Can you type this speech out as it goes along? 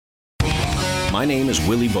My name is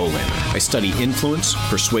Willie Bolander. I study influence,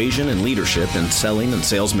 persuasion, and leadership in selling and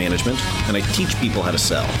sales management, and I teach people how to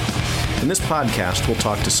sell. In this podcast, we'll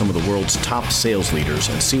talk to some of the world's top sales leaders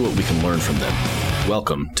and see what we can learn from them.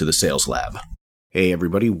 Welcome to the Sales Lab. Hey,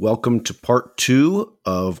 everybody. Welcome to part 2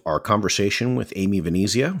 of our conversation with Amy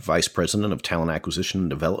Venezia, Vice President of Talent Acquisition and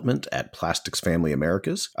Development at Plastics Family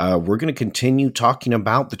Americas. We're going to continue talking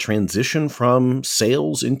about the transition from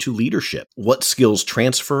sales into leadership. What skills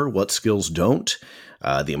transfer, what skills don't,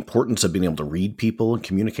 the importance of being able to read people and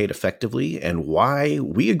communicate effectively, and why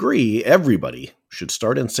we agree everybody should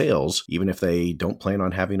start in sales, even if they don't plan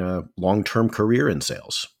on having a long-term career in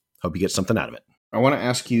sales. Hope you get something out of it. I want to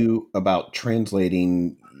ask you about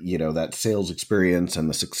translating, that sales experience and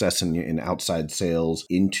the success in outside sales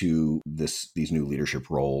into these new leadership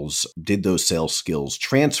roles. Did those sales skills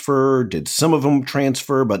transfer? Did some of them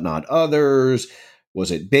transfer, but not others?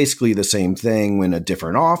 Was it basically the same thing in a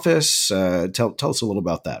different office? Tell us a little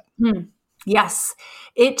about that. Yes,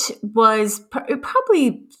 it was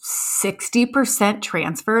probably 60%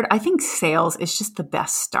 transferred. I think sales is just the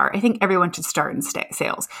best start. I think everyone should start in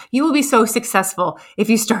sales. You will be so successful if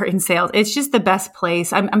you start in sales. It's just the best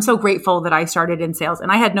place. I'm so grateful that I started in sales,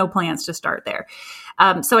 and I had no plans to start there.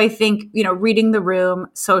 So I think, reading the room,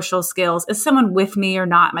 social skills, is someone with me or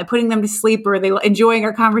not? Am I putting them to sleep, or are they enjoying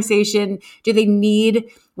our conversation? Do they need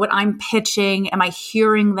what I'm pitching? Am I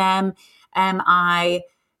hearing them? Am I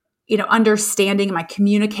understanding? Am I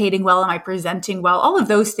communicating well? Am I presenting well? All of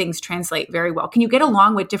those things translate very well. Can you get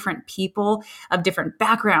along with different people of different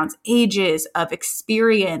backgrounds, ages, of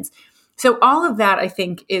experience? So all of that, I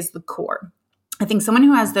think, is the core. I think someone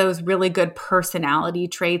who has those really good personality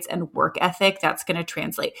traits and work ethic, that's going to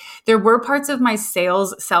translate. There were parts of my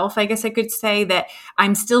sales self, I guess I could say, that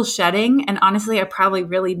I'm still shedding. And honestly, I probably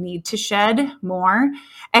really need to shed more.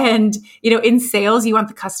 And, in sales, you want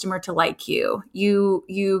the customer to like you.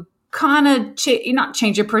 You kind of not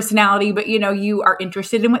change your personality, but you are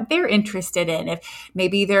interested in what they're interested in. If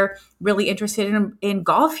maybe they're really interested in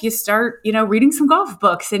golf, you start reading some golf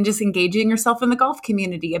books and just engaging yourself in the golf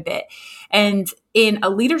community a bit. And in a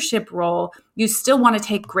leadership role, you still want to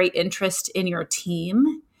take great interest in your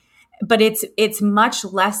team, but it's much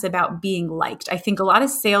less about being liked. I think a lot of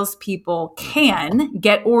salespeople can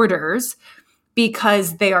get orders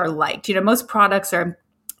because they are liked. Most products are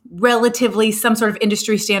relatively some sort of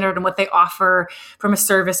industry standard and what they offer from a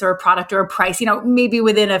service or a product or a price, maybe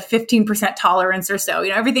within a 15% tolerance or so.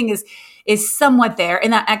 Everything is somewhat there.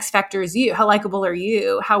 And that X factor is you. How likable are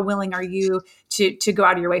you? How willing are you to go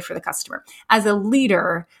out of your way for the customer? As a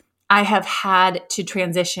leader, I have had to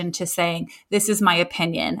transition to saying, this is my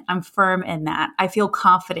opinion. I'm firm in that. I feel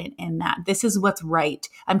confident in that. This is what's right.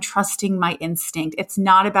 I'm trusting my instinct. It's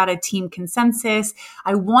not about a team consensus.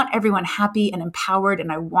 I want everyone happy and empowered,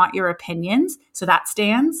 and I want your opinions. So that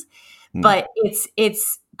stands. But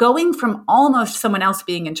it's going from almost someone else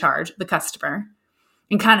being in charge, the customer,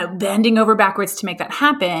 and kind of bending over backwards to make that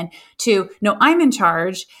happen, to, no, I'm in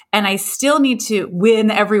charge and I still need to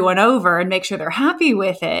win everyone over and make sure they're happy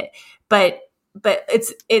with it. But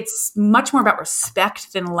it's much more about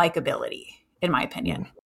respect than likability, in my opinion.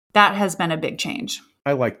 That has been a big change.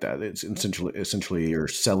 I like that. It's essentially you're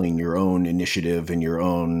selling your own initiative and your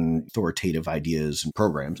own authoritative ideas and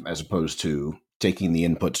programs, as opposed to taking the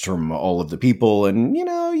inputs from all of the people. And,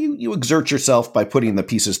 you exert yourself by putting the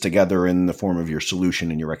pieces together in the form of your solution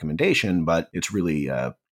and your recommendation, but it's really,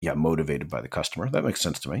 motivated by the customer. That makes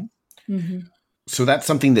sense to me. Mm-hmm. So that's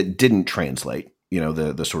something that didn't translate,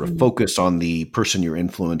 the sort of focus on the person you're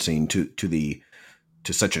influencing to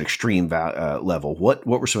such an extreme level. What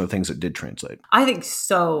were some of the things that did translate? I think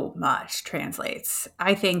so much translates.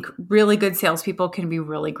 I think really good salespeople can be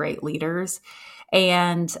really great leaders.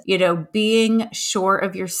 And, being sure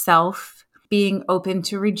of yourself, being open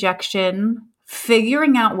to rejection,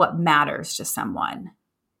 figuring out what matters to someone,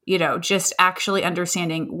 just actually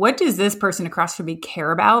understanding, what does this person across from me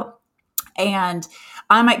care about? And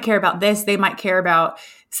I might care about this, they might care about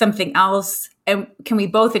something else. And can we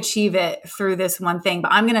both achieve it through this one thing?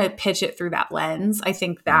 But I'm going to pitch it through that lens. I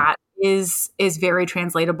think that is very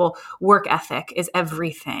translatable. Work ethic is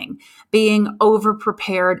everything. Being over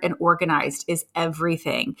prepared and organized is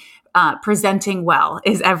everything. Presenting well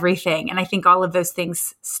is everything. And I think all of those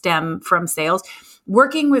things stem from sales.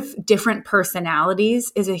 Working with different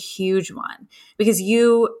personalities is a huge one, because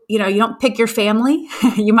you don't pick your family.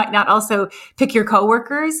 You might not also pick your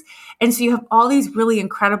coworkers. And so you have all these really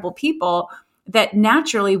incredible people that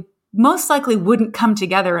naturally most likely wouldn't come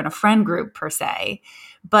together in a friend group per se,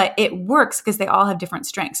 but it works because they all have different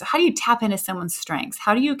strengths. So how do you tap into someone's strengths?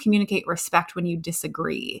 How do you communicate respect when you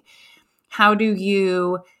disagree? How do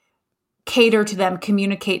you cater to them,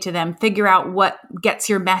 communicate to them, figure out what gets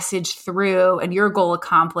your message through and your goal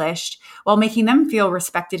accomplished while making them feel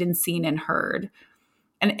respected and seen and heard.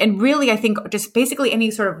 And really, I think just basically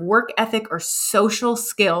any sort of work ethic or social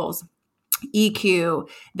skills, EQ,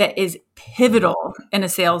 that is pivotal in a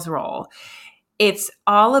sales role. It's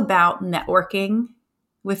all about networking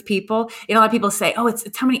with people. A lot of people say, oh,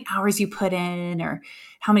 it's how many hours you put in or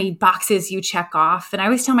how many boxes you check off. And I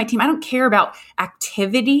always tell my team, I don't care about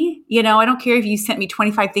activity. I don't care if you sent me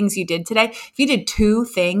 25 things you did today. If you did 2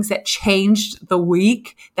 things that changed the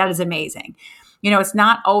week, that is amazing. It's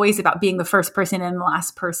not always about being the first person in and the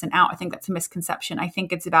last person out. I think that's a misconception. I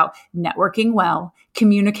think it's about networking well,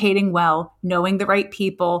 communicating well, knowing the right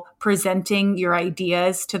people, presenting your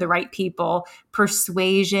ideas to the right people,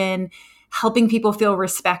 persuasion, helping people feel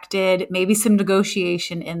respected, maybe some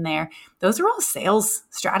negotiation in there. Those are all sales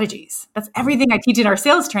strategies. That's everything I teach in our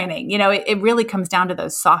sales training. It really comes down to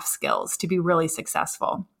those soft skills to be really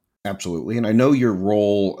successful. Absolutely. And I know your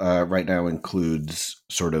role right now includes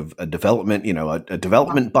sort of a development, a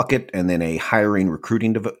development bucket and then a hiring,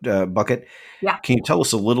 recruiting bucket. Yeah. Can you tell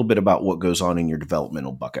us a little bit about what goes on in your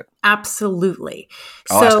developmental bucket? Absolutely.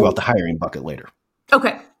 I'll ask about the hiring bucket later.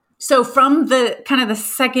 Okay. So from the kind of the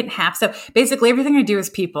second half, so basically everything I do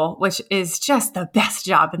is people, which is just the best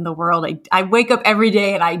job in the world. I wake up every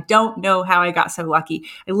day and I don't know how I got so lucky.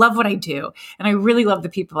 I love what I do. And I really love the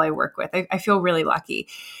people I work with. I feel really lucky.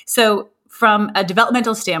 So from a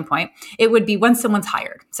developmental standpoint, it would be when someone's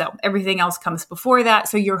hired. So everything else comes before that.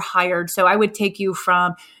 So you're hired. So I would take you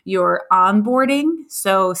from your onboarding.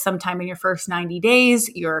 So sometime in your first 90 days,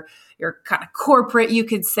 your kind of corporate, you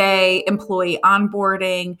could say, employee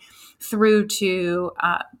onboarding through to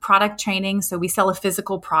product training. So we sell a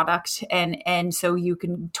physical product and so you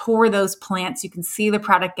can tour those plants. You can see the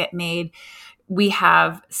product get made. We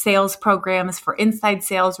have sales programs for inside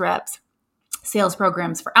sales reps, sales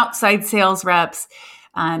programs for outside sales reps,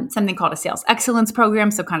 something called a sales excellence program.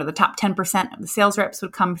 So kind of the top 10% of the sales reps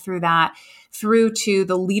would come through that, through to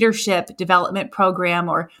the leadership development program,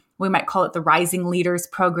 or we might call it the Rising Leaders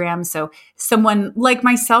program. So someone like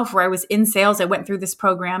myself, where I was in sales, I went through this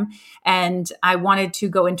program and I wanted to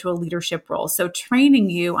go into a leadership role. So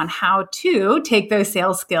training you on how to take those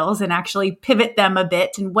sales skills and actually pivot them a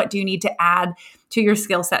bit, and what do you need to add to your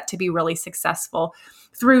skill set to be really successful,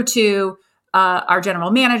 through to our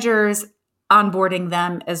general managers, onboarding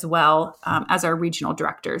them as well as our regional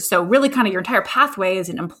directors. So really kind of your entire pathway as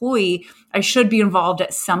an employee, I should be involved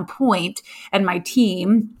at some point, and my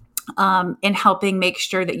team in helping make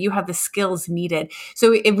sure that you have the skills needed.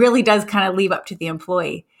 So it really does kind of leave up to the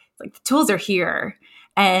employee. Like, the tools are here.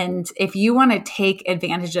 And if you want to take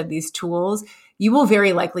advantage of these tools, you will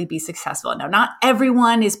very likely be successful. Now, not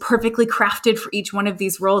everyone is perfectly crafted for each one of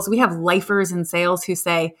these roles. We have lifers in sales who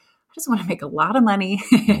say, I just want to make a lot of money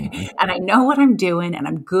and I know what I'm doing and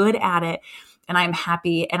I'm good at it and I'm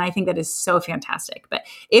happy. And I think that is so fantastic. But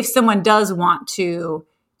if someone does want to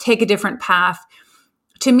take a different path,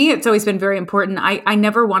 to me, it's always been very important. I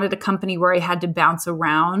never wanted a company where I had to bounce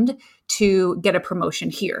around to get a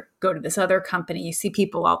promotion here, go to this other company. You see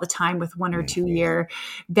people all the time with 1 or 2 year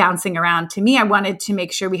bouncing around. To me, I wanted to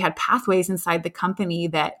make sure we had pathways inside the company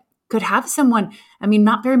that could have someone. I mean,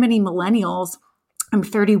 not very many millennials. I'm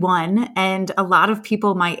 31, and a lot of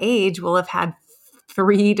people my age will have had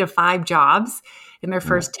 3 to 5 jobs in their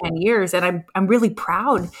first 10 years. And I'm really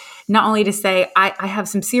proud not only to say I have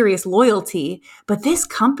some serious loyalty, but this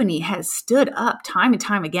company has stood up time and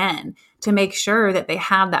time again to make sure that they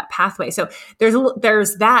have that pathway. So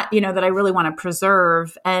there's that, that I really want to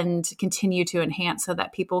preserve and continue to enhance so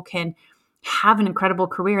that people can have an incredible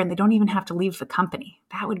career and they don't even have to leave the company.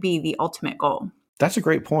 That would be the ultimate goal. That's a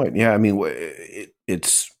great point. Yeah. I mean,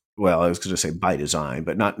 it's, well, I was going to say by design,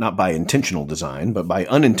 but not by intentional design, but by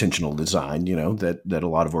unintentional design, that a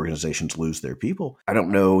lot of organizations lose their people. I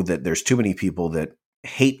don't know that there's too many people that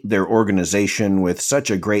hate their organization with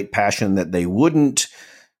such a great passion that they wouldn't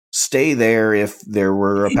stay there if there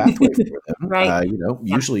were a pathway for them. Right.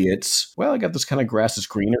 Usually it's, well, I got this kind of grass is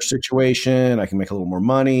greener situation. I can make a little more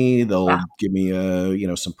money. They'll give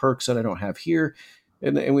me, some perks that I don't have here.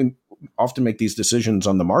 And we often make these decisions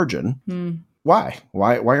on the margin. Why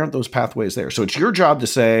aren't those pathways there? So it's your job to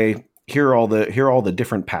say, here are all the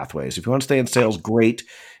different pathways. If you want to stay in sales, great.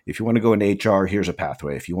 If you want to go into HR, here's a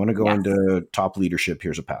pathway. If you want to go into top leadership,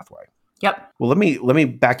 here's a pathway. Yep. Well, let me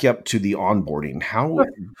back you up to the onboarding. How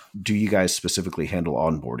do you guys specifically handle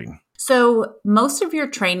onboarding? So most of your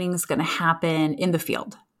training is going to happen in the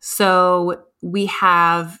field. So we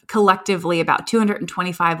have collectively about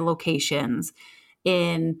 225 locations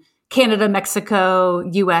in Canada, Mexico,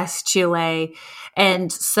 US, Chile.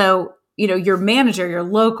 And so your manager, your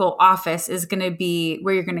local office is going to be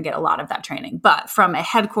where you're going to get a lot of that training. But from a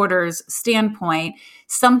headquarters standpoint,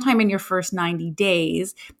 sometime in your first 90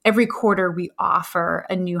 days, every quarter we offer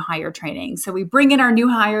a new hire training. So we bring in our new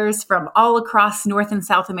hires from all across North and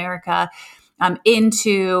South America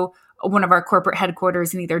into one of our corporate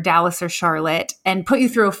headquarters in either Dallas or Charlotte and put you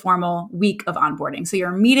through a formal week of onboarding. So you're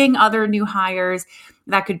meeting other new hires.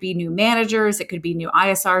 That could be new managers. It could be new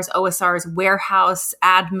ISRs, OSRs, warehouse,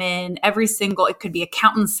 admin, it could be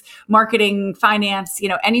accountants, marketing, finance,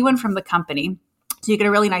 anyone from the company. So you get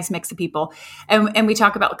a really nice mix of people. And we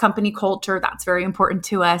talk about company culture. That's very important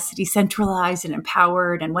to us, decentralized and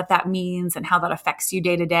empowered, and what that means and how that affects you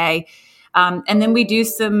day to day. And then we do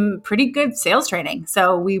some pretty good sales training.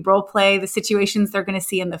 So we role play the situations they're going to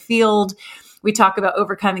see in the field. We talk about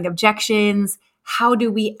overcoming objections. How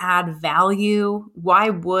do we add value? Why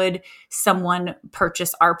would someone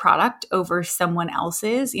purchase our product over someone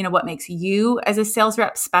else's? What makes you as a sales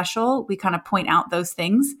rep special? We kind of point out those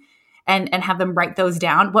things and have them write those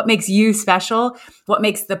down. What makes you special? What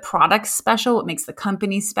makes the product special? What makes the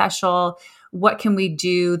company special? What can we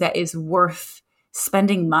do that is worth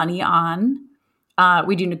spending money on?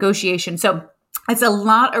 We do negotiation. So it's a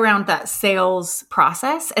lot around that sales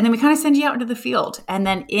process. And then we kind of send you out into the field. And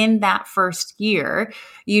then in that first year,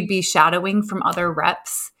 you'd be shadowing from other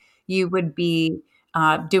reps. You would be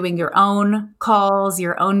doing your own calls,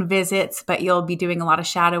 your own visits, but you'll be doing a lot of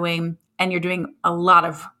shadowing, and you're doing a lot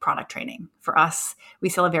of product training. For us, we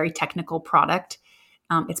sell a very technical product.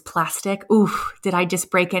 It's plastic. Ooh, did I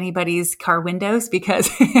just break anybody's car windows? Because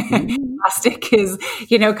plastic is,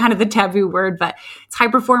 kind of the taboo word, but it's high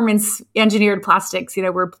performance engineered plastics.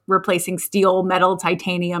 We're replacing steel, metal,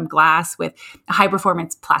 titanium, glass with a high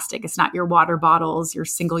performance plastic. It's not your water bottles, your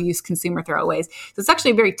single use consumer throwaways. So it's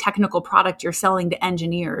actually a very technical product you're selling to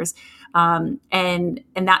engineers. And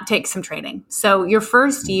that takes some training. So your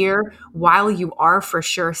first year, while you are for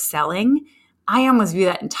sure selling, I almost view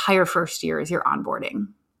that entire first year as your onboarding.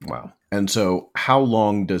 Wow. And so how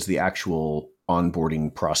long does the actual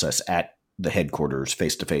onboarding process at the headquarters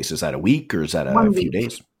face-to-face? Is that a week or is that a few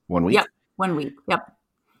days? 1 week? Yep. 1 week. Yep.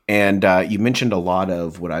 And you mentioned a lot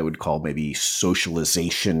of what I would call maybe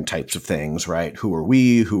socialization types of things, right? Who are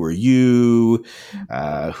we? Who are you?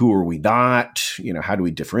 Who are we not? How do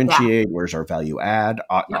we differentiate? Yeah. Where's our value add?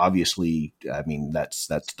 Yep. Obviously, I mean, that's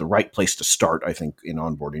the right place to start, I think, in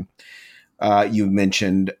onboarding. You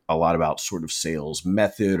mentioned a lot about sort of sales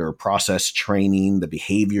method or process training, the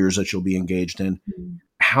behaviors that you'll be engaged in. Mm-hmm.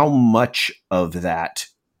 How much of that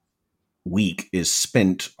week is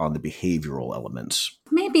spent on the behavioral elements?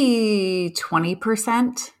 Maybe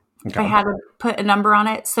 20%. If I had to put a number on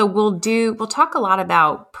it. So we'll talk a lot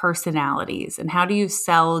about personalities and how do you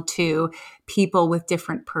sell to people with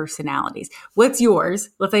different personalities. What's yours?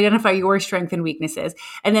 Let's identify your strengths and weaknesses.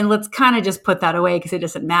 And then let's kind of just put that away because it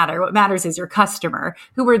doesn't matter. What matters is your customer.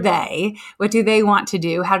 Who are they? What do they want to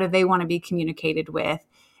do? How do they want to be communicated with?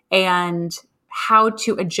 And how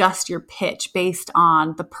to adjust your pitch based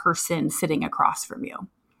on the person sitting across from you.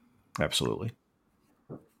 Absolutely.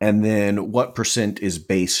 And then what percent is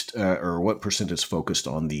based or what percent is focused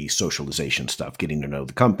on the socialization stuff, getting to know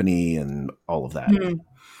the company and all of that? Mm-hmm.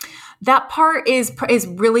 That part is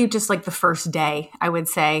really just like the first day, I would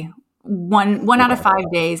say. One out of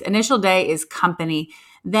 5 days. Initial day is company.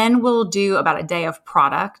 Then we'll do about a day of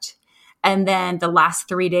product. And then the last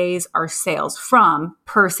 3 days are sales, from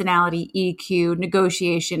personality, EQ,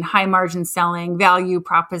 negotiation, high margin selling, value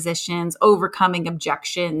propositions, overcoming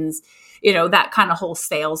objections. That kind of whole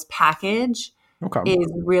sales package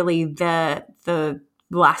is really the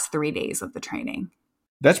last 3 days of the training.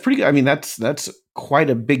 That's pretty good. I mean, that's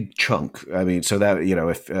quite a big chunk. I mean, so that,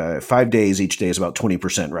 if 5 days, each day is about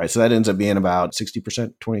 20%, right? So that ends up being about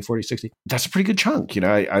 60%, 20, 40, 60. That's a pretty good chunk.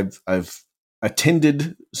 I've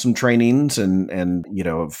attended some trainings and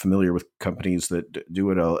familiar with companies that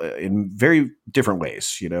do it in very different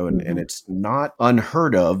ways, and it's not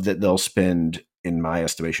unheard of that they'll spend, in my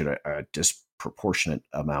estimation, a disproportionate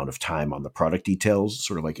amount of time on the product details.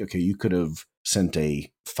 Sort of like, okay, you could have sent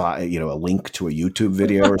a link to a YouTube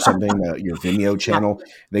video or something, your Vimeo channel.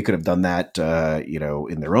 Yeah. They could have done that,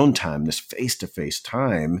 in their own time. This face-to-face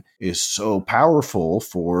time is so powerful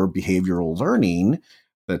for behavioral learning.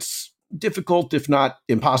 That's difficult, if not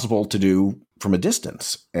impossible, to do from a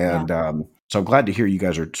distance. And so I'm glad to hear you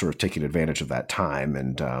guys are sort of taking advantage of that time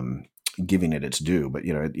and giving it its due. But,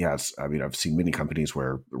 I've seen many companies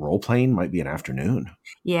where role playing might be an afternoon.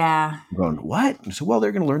 Yeah. I'm going, what? And so, well,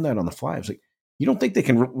 they're going to learn that on the fly. I was like, you don't think they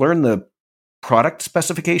can learn the product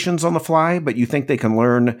specifications on the fly, but you think they can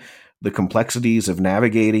learn the complexities of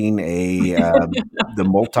navigating the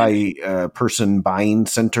multi-person buying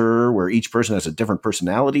center where each person has a different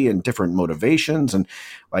personality and different motivations. And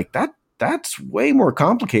like that's way more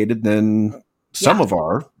complicated than some of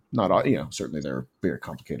our, not all, certainly they're very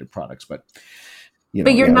complicated products, but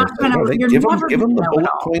but you're not going to, you're give never them the know it bullet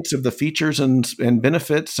all. points of the features and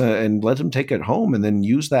benefits and let them take it home and then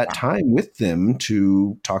use that time with them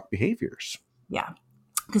to talk behaviors. Yeah.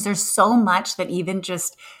 Because there's so much that even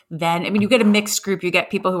just then, I mean, you get a mixed group. You get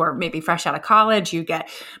people who are maybe fresh out of college. You get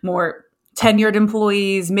more tenured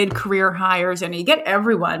employees, mid-career hires, and you get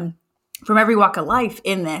everyone from every walk of life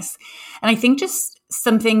in this. And I think just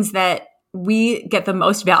some things that we get the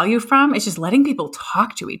most value from is just letting people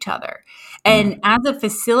talk to each other. And as a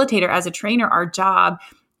facilitator, as a trainer, our job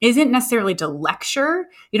isn't necessarily to lecture.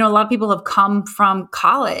 A lot of people have come from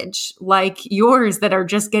college like yours that are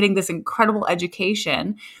just getting this incredible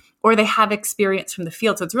education, or they have experience from the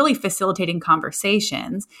field. So it's really facilitating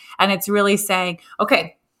conversations. And it's really saying,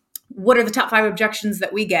 okay, what are the top 5 objections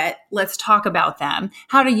that we get? Let's talk about them.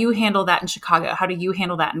 How do you handle that in Chicago? How do you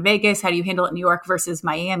handle that in Vegas? How do you handle it in New York versus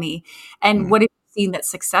Miami? And what have you seen that's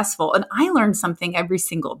successful? And I learn something every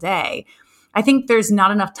single day. I think there's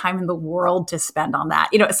not enough time in the world to spend on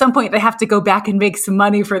that. At some point they have to go back and make some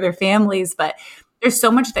money for their families, but there's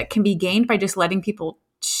so much that can be gained by just letting people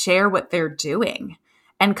share what they're doing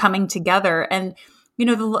and coming together. And,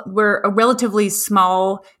 we're a relatively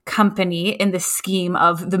small company in the scheme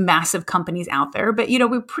of the massive companies out there, but,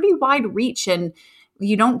 we're pretty wide reach and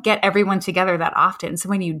you don't get everyone together that often. So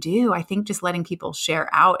when you do, I think just letting people share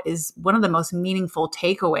out is one of the most meaningful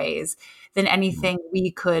takeaways than anything we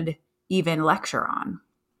could even lecture on.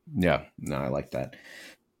 Yeah, no, I like that.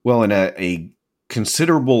 Well, and a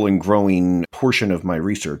considerable and growing portion of my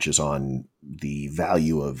research is on the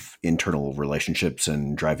value of internal relationships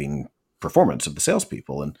and driving performance of the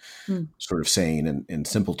salespeople, and sort of saying in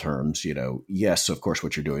simple terms, yes, of course,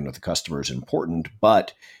 what you're doing with the customer is important,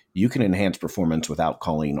 but you can enhance performance without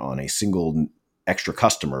calling on a single extra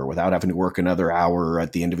customer, without having to work another hour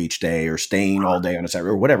at the end of each day or staying all day on a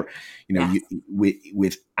Saturday or whatever.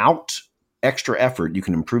 Without extra effort, you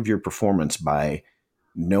can improve your performance by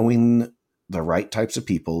knowing the right types of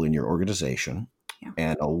people in your organization. Yeah.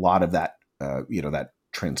 And a lot of that, that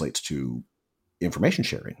translates to information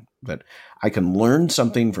sharing, that I can learn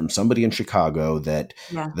something from somebody in Chicago that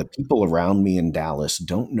the people around me in Dallas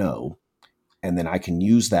don't know. And then I can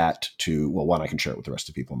use that to, one, I can share it with the rest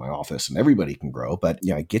of the people in my office and everybody can grow. But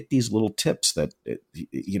I get these little tips that,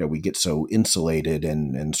 we get so insulated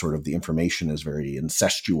and sort of the information is very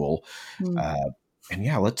incestual.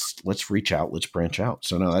 And let's reach out, let's branch out.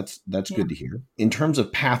 So no, that's good to hear. In terms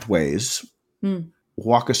of pathways,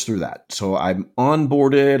 walk us through that. So I'm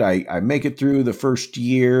onboarded. I make it through the first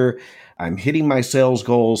year. I'm hitting my sales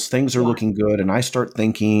goals. Things are looking good. And I start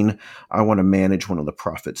thinking, I want to manage one of the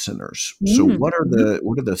profit centers. So what are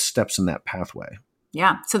the steps in that pathway?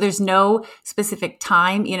 Yeah. So there's no specific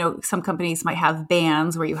time. Some companies might have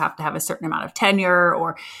bands where you have to have a certain amount of tenure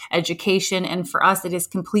or education. And for us, it is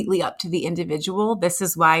completely up to the individual. This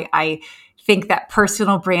is why I think that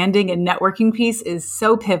personal branding and networking piece is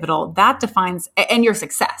so pivotal. That defines and your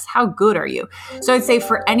success. How good are you? So I'd say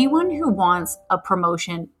for anyone who wants a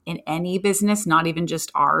promotion in any business, not even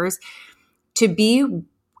just ours, to be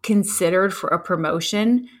considered for a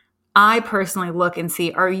promotion, I personally look and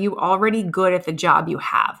see, are you already good at the job you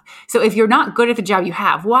have? So if you're not good at the job you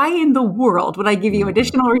have, why in the world would I give you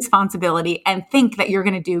additional responsibility and think that you're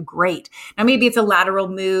going to do great? Now, maybe it's a lateral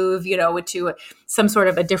move, to some sort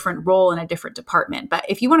of a different role in a different department. But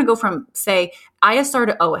if you want to go from, say, ISR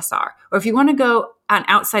to OSR, or if you want to go an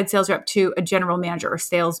outside sales rep to a general manager or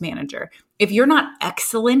sales manager, if you're not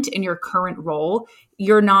excellent in your current role,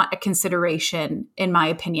 you're not a consideration, in my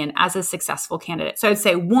opinion, as a successful candidate. So I'd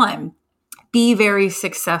say, 1, be very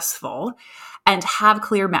successful and have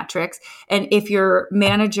clear metrics. And if your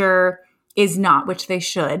manager is not, which they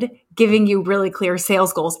should, giving you really clear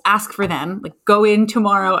sales goals, ask for them. Like, go in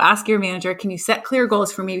tomorrow, ask your manager, can you set clear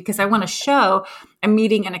goals for me? Because I want to show I'm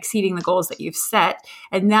meeting and exceeding the goals that you've set.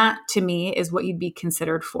 And that, to me, is what you'd be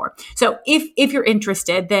considered for. So if you're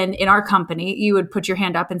interested, then in our company, you would put your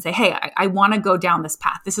hand up and say, hey, I want to go down this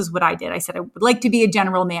path. This is what I did. I said, I would like to be a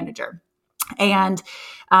general manager. And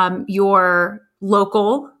your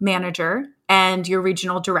local manager and your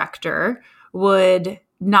regional director would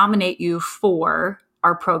nominate you for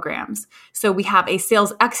our programs. So we have a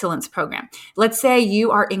sales excellence program. Let's say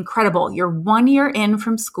you are incredible. You're 1 year in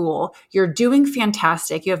from school. You're doing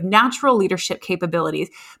fantastic. You have natural leadership capabilities,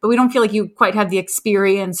 but we don't feel like you quite have the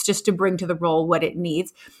experience just to bring to the role what it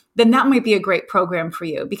needs. then that might be a great program for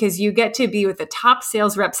you, because you get to be with the top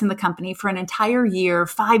sales reps in the company for an entire year,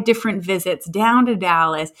 5 different visits down to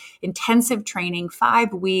Dallas, intensive training,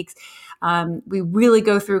 5 weeks. We really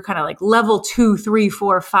go through kind of like level 2, 3,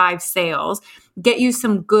 4, 5 sales, get you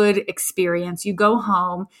some good experience. You go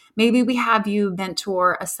home. Maybe we have you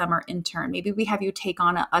mentor a summer intern. Maybe we have you take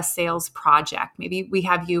on a sales project. Maybe we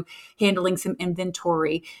have you handling some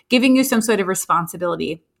inventory, giving you some sort of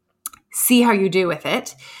responsibility. See how you do with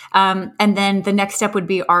it. And then the next step would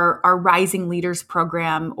be our Rising Leaders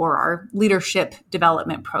program or our leadership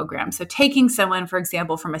development program. So taking someone, for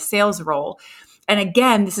example, from a sales role. And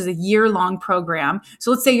again, this is a year-long program.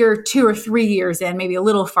 So let's say you're 2 or 3 years in, maybe a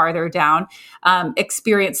little farther down,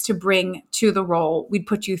 experience to bring to the role. We'd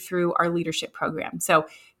put you through our leadership program. So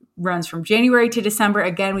runs from January to December.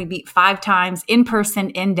 Again, we meet 5 times in person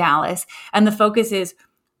in Dallas. And the focus is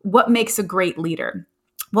what makes a great leader.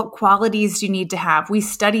 What qualities do you need to have? We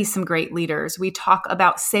study some great leaders. We talk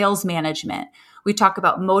about sales management. We talk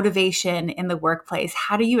about motivation in the workplace.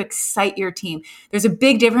 How do you excite your team? There's a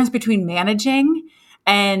big difference between managing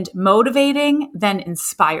and motivating than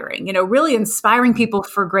inspiring. Really inspiring people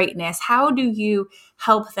for greatness. How do you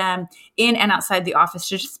help them in and outside the office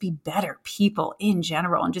to just be better people in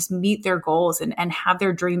general and just meet their goals and have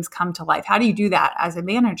their dreams come to life? How do you do that as a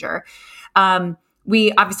manager?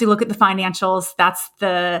 We obviously look at the financials. That's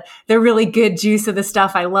the really good juice of the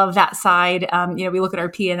stuff. I love that side. We look at our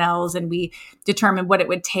P&Ls and we determine what it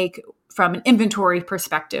would take from an inventory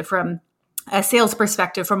perspective, from a sales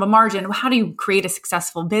perspective, from a margin. How do you create a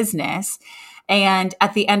successful business? And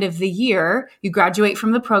at the end of the year, you graduate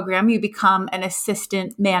from the program, you become an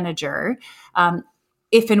assistant manager.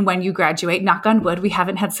 If and when you graduate, knock on wood, we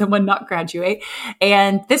haven't had someone not graduate.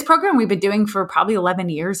 And this program we've been doing for probably 11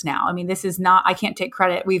 years now. I mean, this is not, I can't take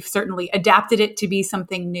credit. We've certainly adapted it to be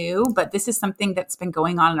something new, but this is something that's been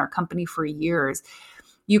going on in our company for years.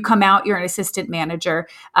 You come out, you're an assistant manager,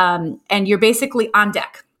 and you're basically on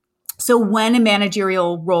deck. So when a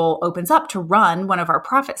managerial role opens up to run one of our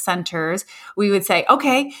profit centers, we would say,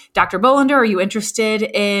 okay, Dr. Bolander, are you interested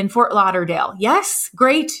in Fort Lauderdale? Yes,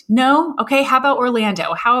 great. No. Okay. How about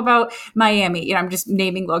Orlando? How about Miami? I'm just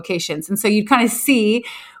naming locations. And so you kind of see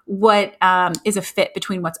what is a fit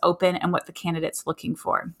between what's open and what the candidate's looking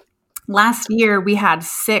for. Last year, we had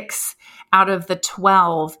 6 out of the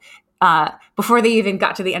 12 before they even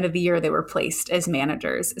got to the end of the year, they were placed as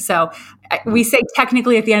managers. So we say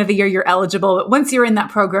technically at the end of the year, you're eligible. But once you're in that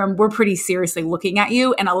program, we're pretty seriously looking at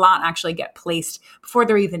you. And a lot actually get placed before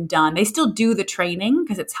they're even done. They still do the training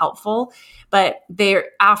because it's helpful, but they're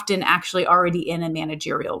often actually already in a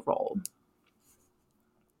managerial role.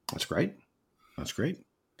 That's great. That's great.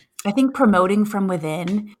 I think promoting from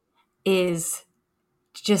within is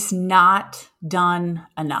just not done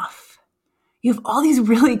enough. You have all these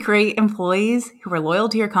really great employees who are loyal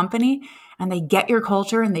to your company and they get your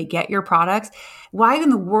culture and they get your products. Why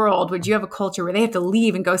in the world would you have a culture where they have to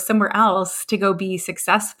leave and go somewhere else to go be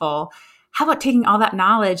successful? How about taking all that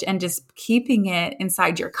knowledge and just keeping it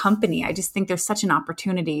inside your company? I just think there's such an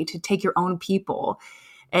opportunity to take your own people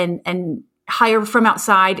and hire from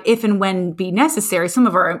outside if and when be necessary. Some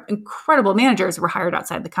of our incredible managers were hired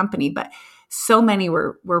outside the company, but so many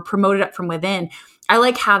were promoted up from within. I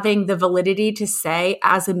like having the validity to say,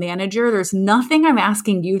 as a manager, there's nothing I'm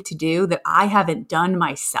asking you to do that I haven't done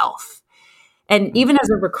myself. And even as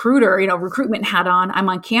a recruiter, recruitment hat on, I'm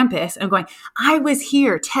on campus and I'm going, I was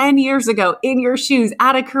here 10 years ago in your shoes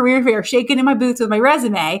at a career fair, shaking in my boots with my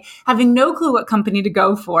resume, having no clue what company to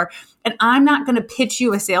go for. And I'm not going to pitch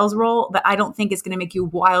you a sales role that I don't think is going to make you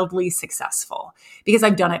wildly successful because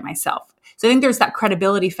I've done it myself. So I think there's that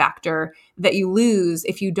credibility factor that you lose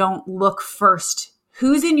if you don't look first.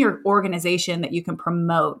 Who's in your organization that you can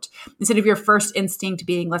promote instead of your first instinct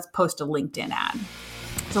being, let's post a LinkedIn ad.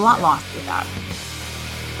 There's a lot lost with that.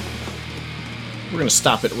 We're going to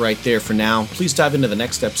stop it right there for now. Please dive into the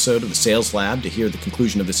next episode of the Sales Lab to hear the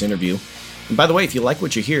conclusion of this interview. And by the way, if you like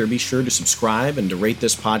what you hear, be sure to subscribe and to rate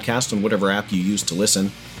this podcast on whatever app you use to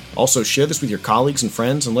listen. Also, share this with your colleagues and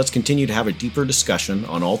friends, and let's continue to have a deeper discussion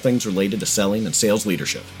on all things related to selling and sales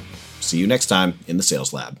leadership. See you next time in the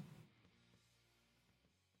Sales Lab.